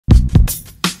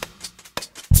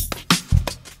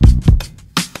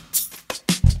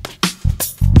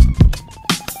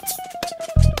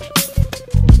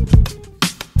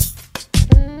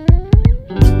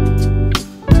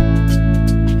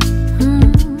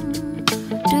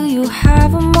you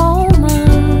have a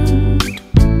moment?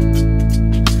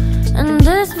 And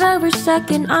this very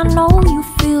second I know you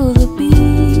feel the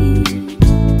beat.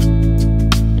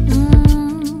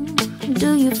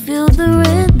 Do you feel the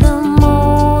rhythm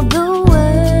all the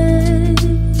way?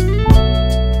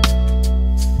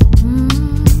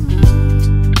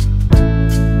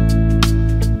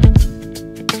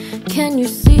 Can you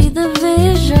see the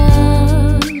vision?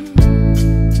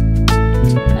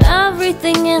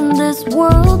 Everything in this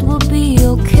world will be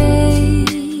okay.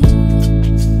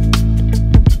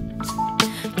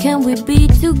 Can we be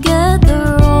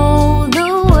together all the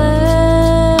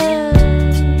way?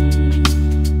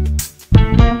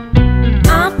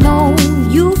 I know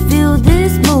you feel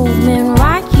this movement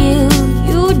right here.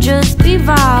 You just be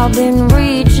vibing,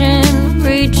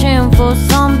 reaching for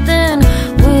something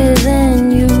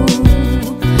within you.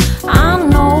 I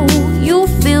know you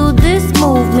feel this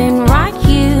movement right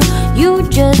here. You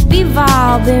just be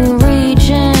vibing,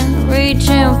 reaching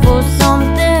for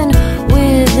something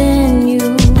within you.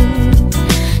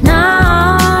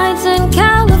 Nights in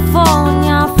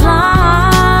California,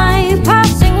 fly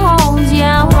passing homes,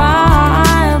 yeah,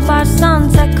 right by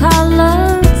sunset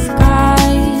colored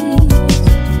skies.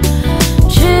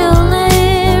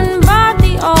 Chilling by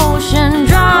the ocean,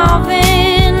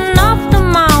 driving up the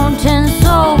mountain,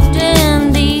 soaked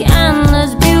in the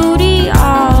endless beauty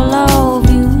all of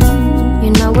you.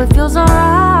 You know it feels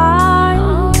alright,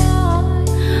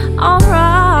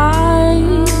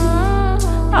 alright,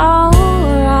 alright.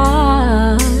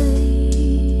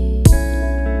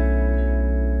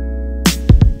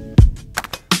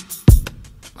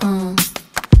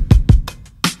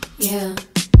 Yeah.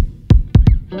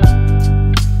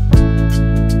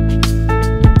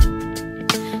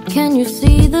 Can you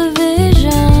see the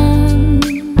vision?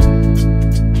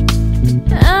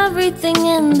 Everything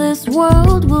in this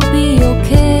world will be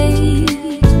okay.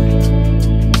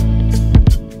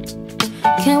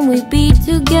 Can we be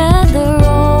together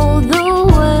all the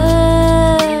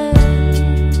way?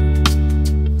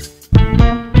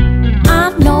 I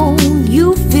know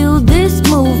you feel this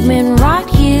movement right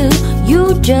here.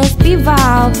 You just be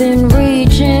vibing,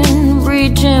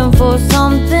 reaching for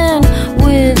something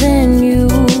within you.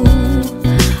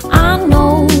 I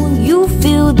know you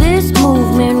feel this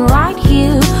movement right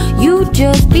here. You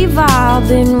just be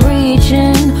vibing,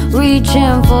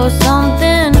 reaching for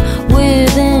something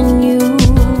within you.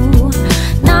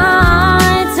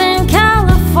 Nights in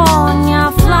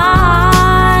California,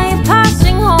 fly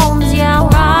passing homes, yeah,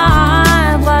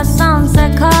 right by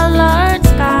sunset colored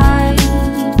skies.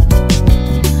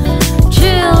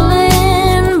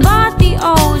 Chilling by the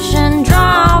ocean,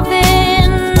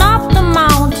 driving up the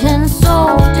mountain,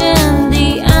 soaked in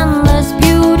the endless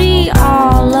beauty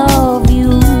all of you.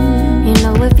 You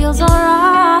know it feels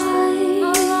alright,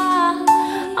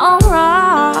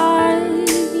 alright,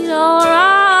 alright.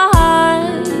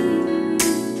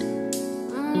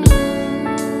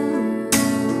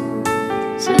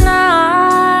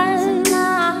 Tonight,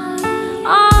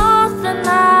 oh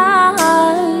tonight,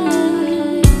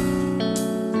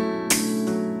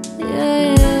 yeah.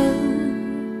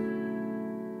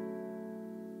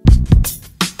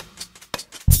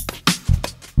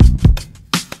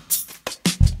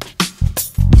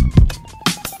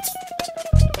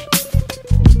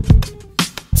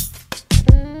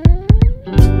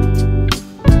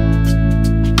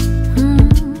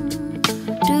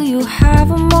 Do you have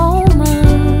a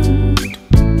moment?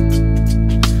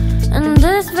 And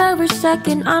this very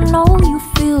second I know you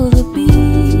feel the beat.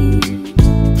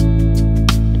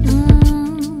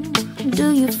 Do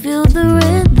you feel the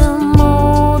rhythm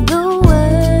all the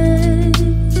way?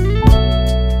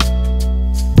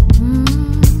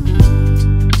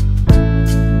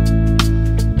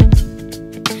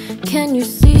 Can you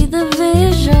see the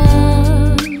vision?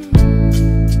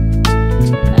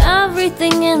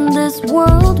 Everything in this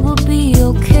world will be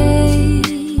okay.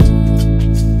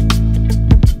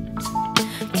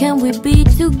 Can we be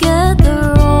together